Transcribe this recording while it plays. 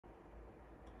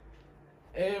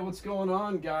Hey, what's going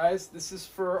on, guys? This is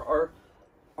for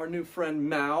our new friend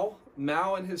Mao.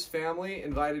 Mao and his family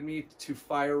invited me to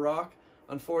Fire Rock.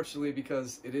 Unfortunately,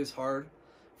 because it is hard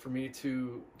for me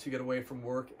to get away from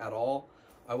work at all,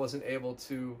 I wasn't able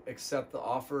to accept the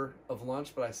offer of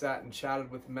lunch, but I sat and chatted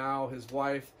with Mao, his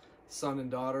wife, son and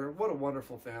daughter. What a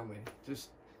wonderful family.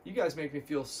 Just, you guys make me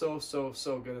feel so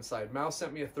good inside. Mao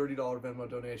sent me a $30 Venmo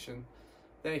donation.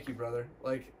 Thank you, brother.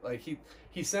 Like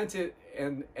he sent it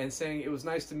and saying it was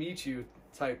nice to meet you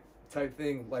type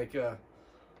thing, like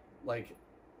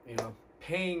you know,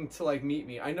 paying to like meet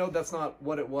me. I know that's not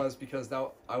what it was, because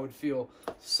that I would feel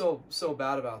so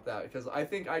bad about that, because I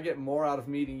think I get more out of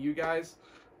meeting you guys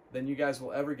than you guys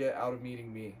will ever get out of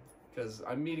meeting me, because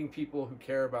I'm meeting people who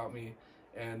care about me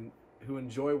and who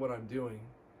enjoy what I'm doing,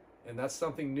 and that's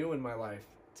something new in my life,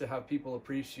 to have people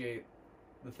appreciate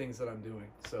the things that I'm doing.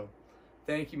 So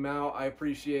thank you, Mao. I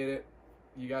appreciate it.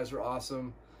 You guys are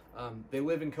awesome. They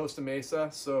live in Costa Mesa,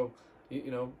 so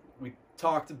you know, we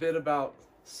talked a bit about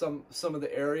some of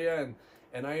the area,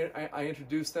 and I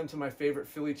introduced them to my favorite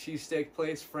Philly cheesesteak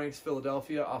place, Frank's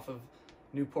Philadelphia, off of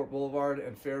Newport Boulevard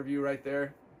and Fairview right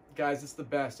there. Guys, it's the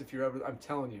best. If you're ever, I'm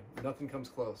telling you, nothing comes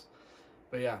close.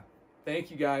 But yeah, thank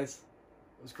you guys.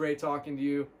 It was great talking to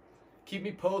you. Keep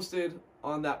me posted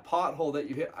on that pothole that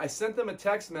you hit. I sent them a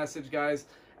text message, guys,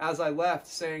 as I left,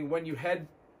 saying when you head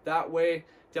that way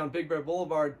down Big Bear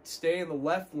Boulevard, stay in the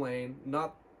left lane,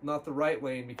 not the right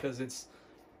lane, because it's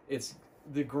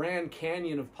the Grand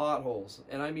Canyon of potholes.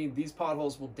 And I mean, these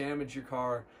potholes will damage your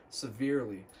car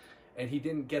severely. And he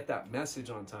didn't get that message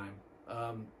on time,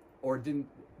 or didn't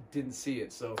see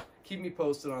it. So keep me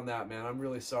posted on that, man. I'm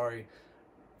really sorry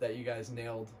that you guys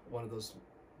nailed one of those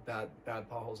bad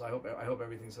potholes. I hope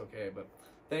everything's okay. But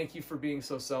thank you for being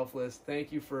so selfless.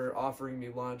 Thank you for offering me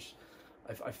lunch.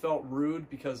 I felt rude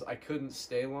because I couldn't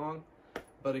stay long,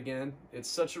 but again, it's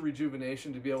such a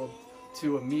rejuvenation to be able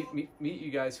to meet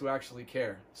you guys who actually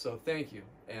care. So thank you,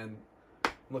 and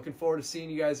I'm looking forward to seeing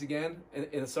you guys again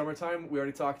in the summertime. We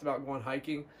already talked about going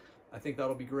hiking. I think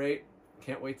that'll be great.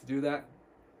 Can't wait to do that.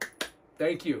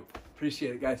 Thank you.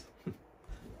 Appreciate it, guys.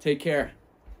 Take care.